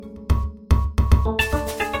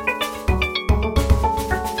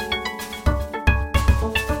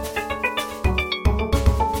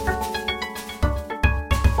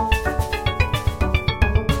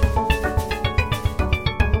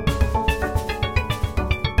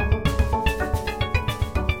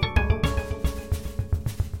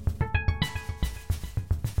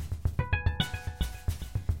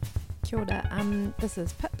Kia ora. This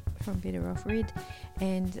is Pip from Better Off Red,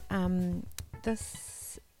 and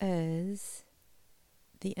this is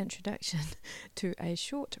the introduction to a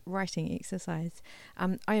short writing exercise.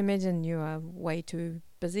 I imagine you are way too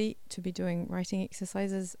busy to be doing writing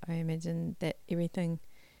exercises. I imagine that everything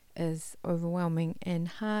is overwhelming and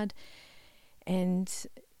hard, and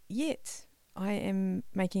yet I am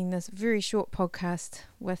making this very short podcast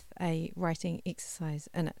with a writing exercise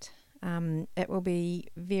in it. It will be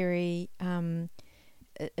very,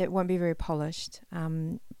 it won't be very polished,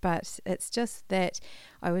 but it's just that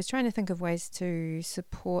I was trying to think of ways to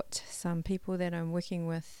support some people that I'm working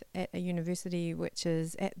with at a university, which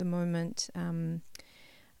is at the moment,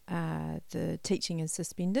 the teaching is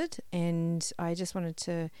suspended, and I just wanted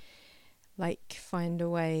to find a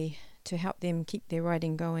way to help them keep their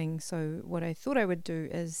writing going. So what I thought I would do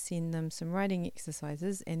is send them some writing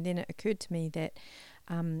exercises, and then it occurred to me that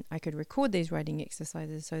I could record these writing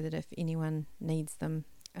exercises so that if anyone needs them,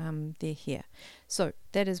 they're here. So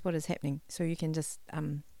that is what is happening. So you can just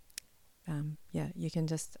you can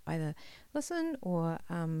just either listen or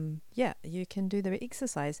you can do the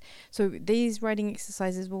exercise. So these writing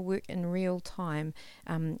exercises will work in real time,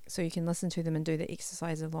 so you can listen to them and do the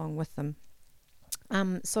exercise along with them.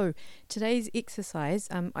 So today's exercise,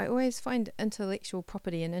 I always find intellectual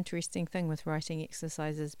property an interesting thing with writing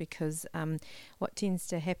exercises, because what tends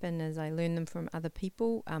to happen is I learn them from other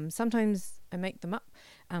people. Sometimes I make them up,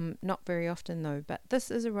 not very often though, but this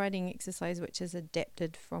is a writing exercise which is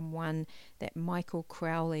adapted from one that Michael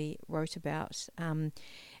Crowley wrote about.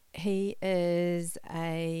 He is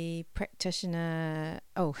a practitioner.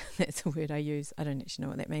 Oh, that's a word I use. I don't actually know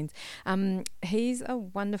what that means. He's a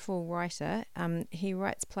wonderful writer. He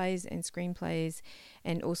writes plays and screenplays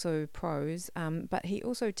and also prose, but he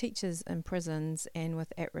also teaches in prisons and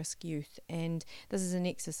with at-risk youth. And this is an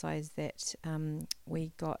exercise that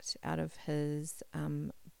we got out of his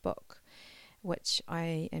book, which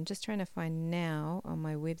I am just trying to find now on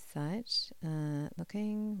my website.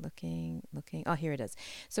 Looking. Oh, here it is.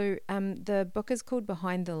 So the book is called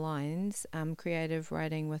Behind the Lines, Creative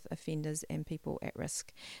Writing with Offenders and People at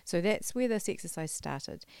Risk. So that's where this exercise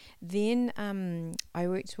started. Then I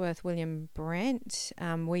worked with William Brandt.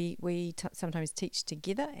 We sometimes teach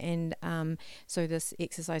together, and so this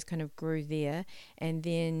exercise kind of grew there. And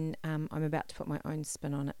then I'm about to put my own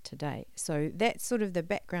spin on it today. So that's sort of the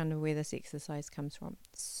background of where this exercise comes from.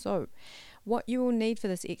 So what you will need for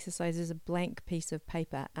this exercise is a blank piece of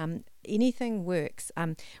paper. Anything works.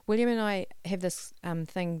 William and I have this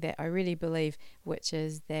thing that I really believe, which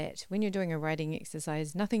is that when you're doing a writing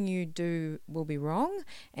exercise, nothing you do will be wrong,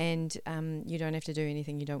 and you don't have to do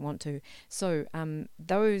anything you don't want to. So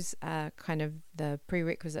those are kind of the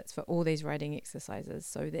prerequisites for all these writing exercises.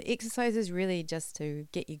 So the exercise is really just to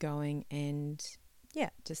get you going and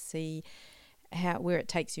just see where it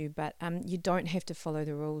takes you, but you don't have to follow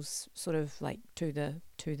the rules sort of like to the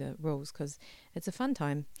rules, because it's a fun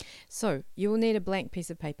time. So you will need a blank piece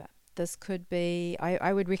of paper. This could be,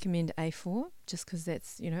 I would recommend A4, just because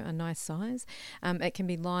that's a nice size. It can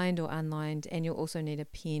be lined or unlined, and you'll also need a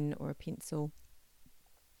pen or a pencil.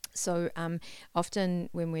 So often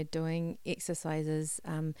when we're doing exercises,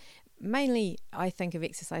 mainly I think of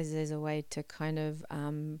exercises as a way to kind of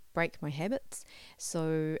break my habits.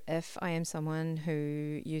 So if I am someone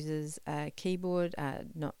who uses a keyboard,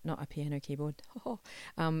 not a piano keyboard,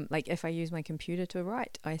 like if I use my computer to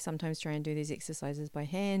write, I sometimes try and do these exercises by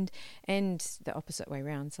hand, and the opposite way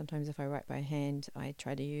around. Sometimes if I write by hand, I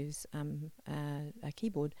try to use a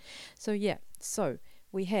keyboard. So so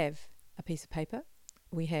we have a piece of paper,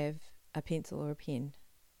 we have a pencil or a pen,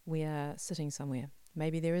 we are sitting somewhere.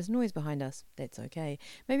 Maybe there is noise behind us. That's okay.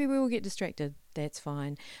 Maybe we will get distracted. That's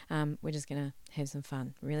fine. We're just going to have some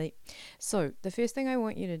fun, really. So the first thing I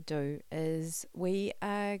want you to do is we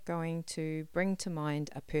are going to bring to mind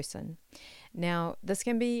a person. Now, this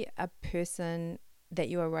can be a person that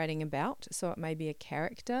you are writing about. So it may be a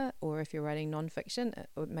character, or if you're writing nonfiction,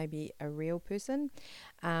 it may be a real person.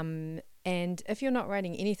 And if you're not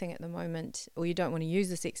writing anything at the moment, or you don't want to use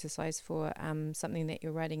this exercise for something that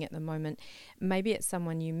you're writing at the moment, maybe it's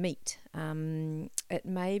someone you meet. It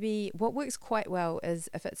may be, what works quite well is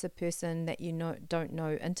if it's a person that you don't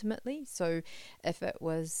know intimately. So if it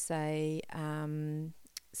was, say,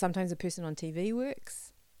 sometimes a person on TV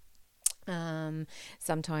works.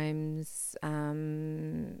 Sometimes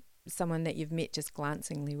someone that you've met just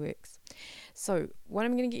glancingly works. So what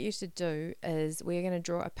I'm going to get you to do is we're going to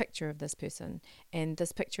draw a picture of this person, and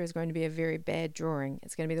this picture is going to be a very bad drawing.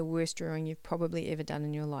 It's going to be the worst drawing you've probably ever done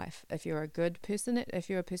in your life. If you're a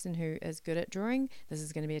person who is good at drawing, this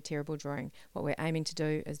is going to be a terrible drawing. What we're aiming to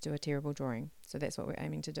do is do a terrible drawing. So that's what we're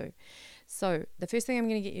aiming to do. So the first thing I'm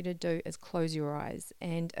going to get you to do is close your eyes.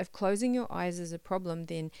 And if closing your eyes is a problem,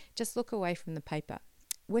 then just look away from the paper.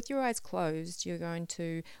 With your eyes closed,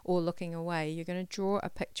 or looking away, you're going to draw a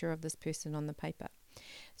picture of this person on the paper.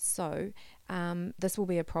 So this will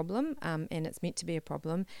be a problem, and it's meant to be a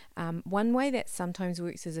problem. One way that sometimes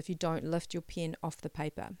works is if you don't lift your pen off the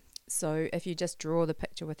paper. So if you just draw the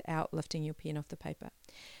picture without lifting your pen off the paper.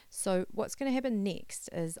 So what's going to happen next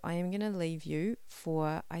is I am going to leave you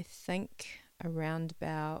for, I think, around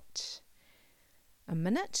about a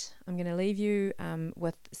minute. I'm going to leave you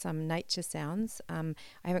with some nature sounds. I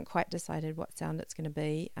haven't quite decided what sound it's going to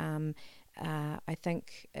be. I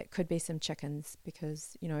think it could be some chickens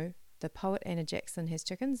because, the poet Anna Jackson has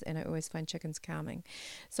chickens, and I always find chickens calming.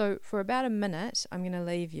 So for about a minute, I'm going to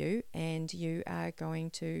leave you, and you are going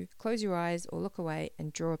to close your eyes or look away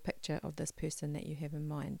and draw a picture of this person that you have in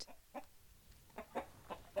mind.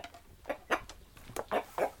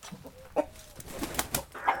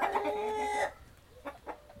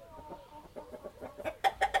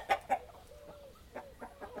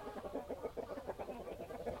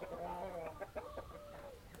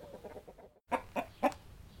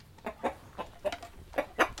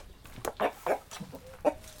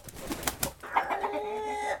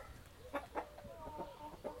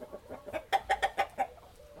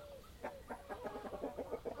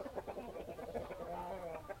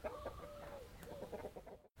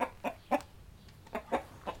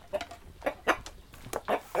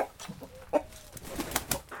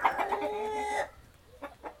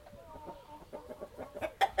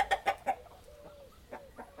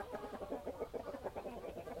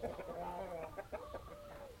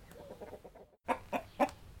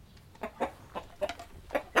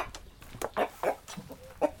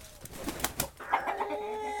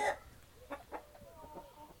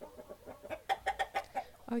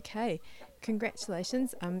 Okay,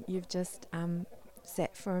 congratulations. You've just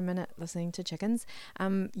sat for a minute listening to chickens.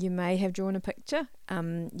 You may have drawn a picture.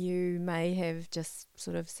 You may have just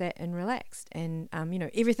sort of sat and relaxed, and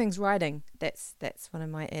everything's writing. That's one of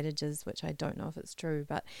my adages, which I don't know if it's true,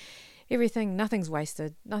 but nothing's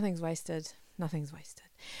wasted.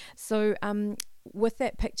 So with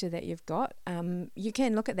that picture that you've got, you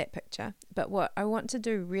can look at that picture, but what I want to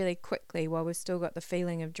do really quickly while we've still got the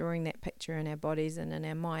feeling of drawing that picture in our bodies and in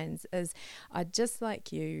our minds is I'd just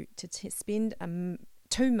like you to spend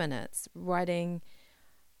 2 minutes writing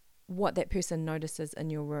what that person notices in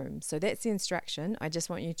your room. So that's the instruction. I just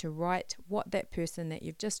want you to write what that person that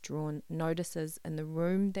you've just drawn notices in the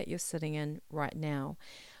room that you're sitting in right now.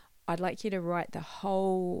 I'd like you to write the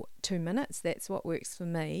whole 2 minutes. That's what works for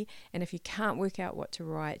me. And if you can't work out what to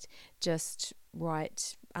write, just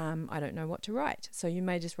write, I don't know what to write. So you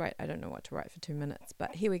may just write, I don't know what to write for 2 minutes.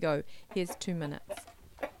 But here we go. Here's 2 minutes.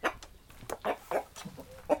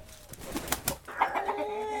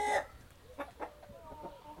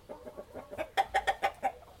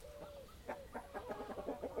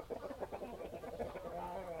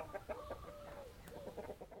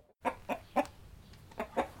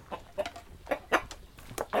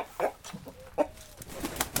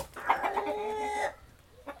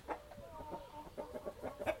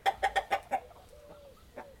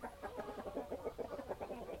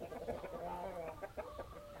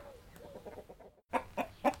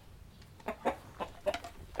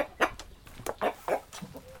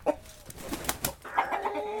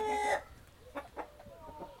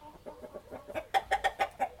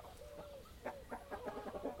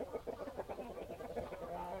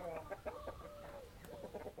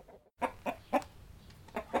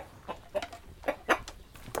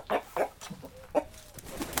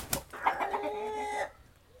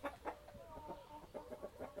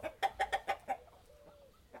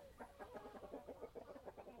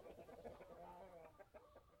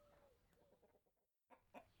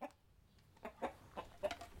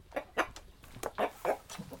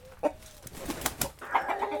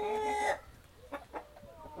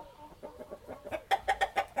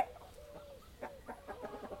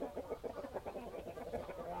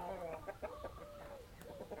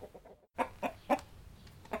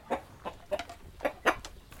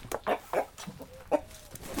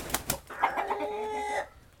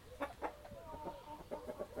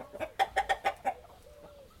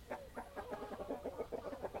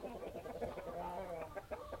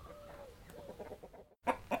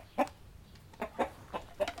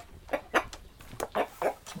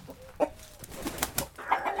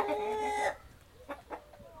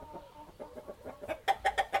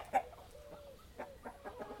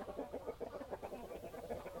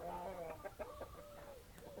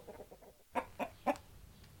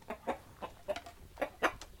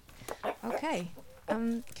 Okay.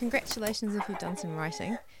 Congratulations if you've done some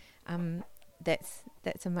writing.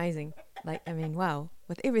 That's amazing. Like, I mean, wow,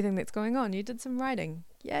 with everything that's going on, you did some writing.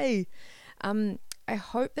 Yay. I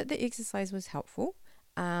hope that the exercise was helpful.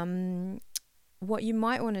 What you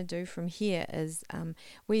might want to do from here is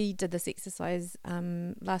we did this exercise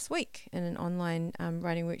last week in an online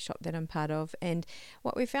writing workshop that I'm part of, and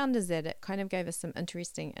what we found is that it kind of gave us some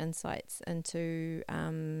interesting insights into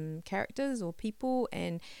characters or people,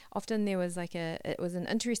 and often there was it was an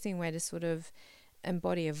interesting way to sort of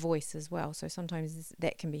embody a voice as well, so sometimes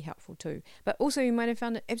that can be helpful too, but also you might have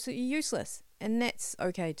found it absolutely useless, and that's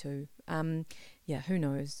okay too. Who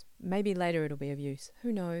knows, maybe later it'll be of use,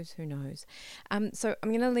 who knows. So I'm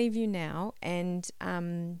going to leave you now, and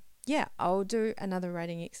I'll do another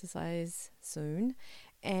writing exercise soon,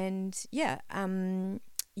 and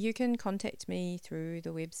you can contact me through the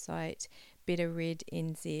website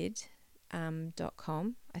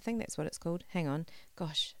betterrednz.com. I think that's what it's called. Hang on,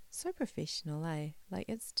 gosh, so professional, eh? Like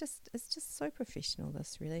it's just so professional,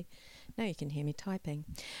 this, really. Now you can hear me typing.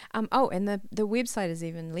 And the website is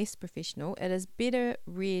even less professional. It is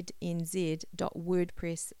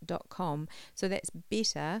betterrednz.wordpress.com. So that's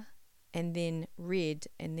better and then red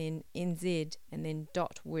and then nz and then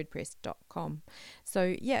 .wordpress.com.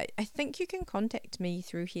 So yeah, I think you can contact me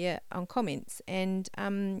through here on comments, and I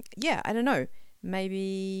don't know,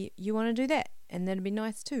 maybe you want to do that, and that'd be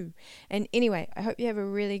nice too. And anyway, I hope you have a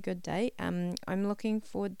really good day. I'm looking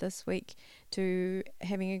forward this week to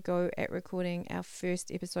having a go at recording our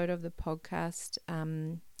first episode of the podcast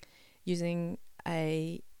using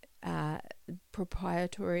a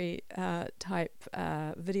proprietary type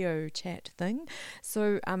video chat thing.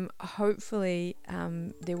 So hopefully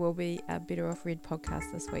there will be a Better Off Read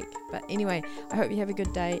podcast this week. But anyway, I hope you have a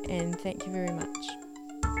good day, and thank you very much.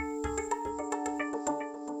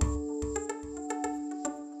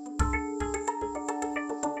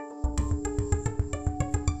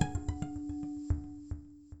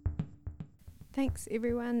 Thanks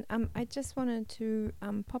everyone. I just wanted to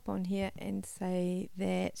pop on here and say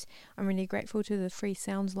that I'm really grateful to the Free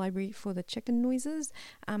Sounds Library for the chicken noises.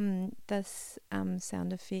 This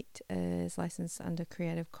sound effect is licensed under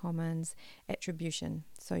Creative Commons Attribution.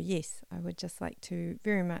 So yes, I would just like to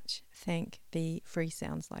very much thank the Free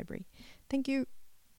Sounds Library. Thank you.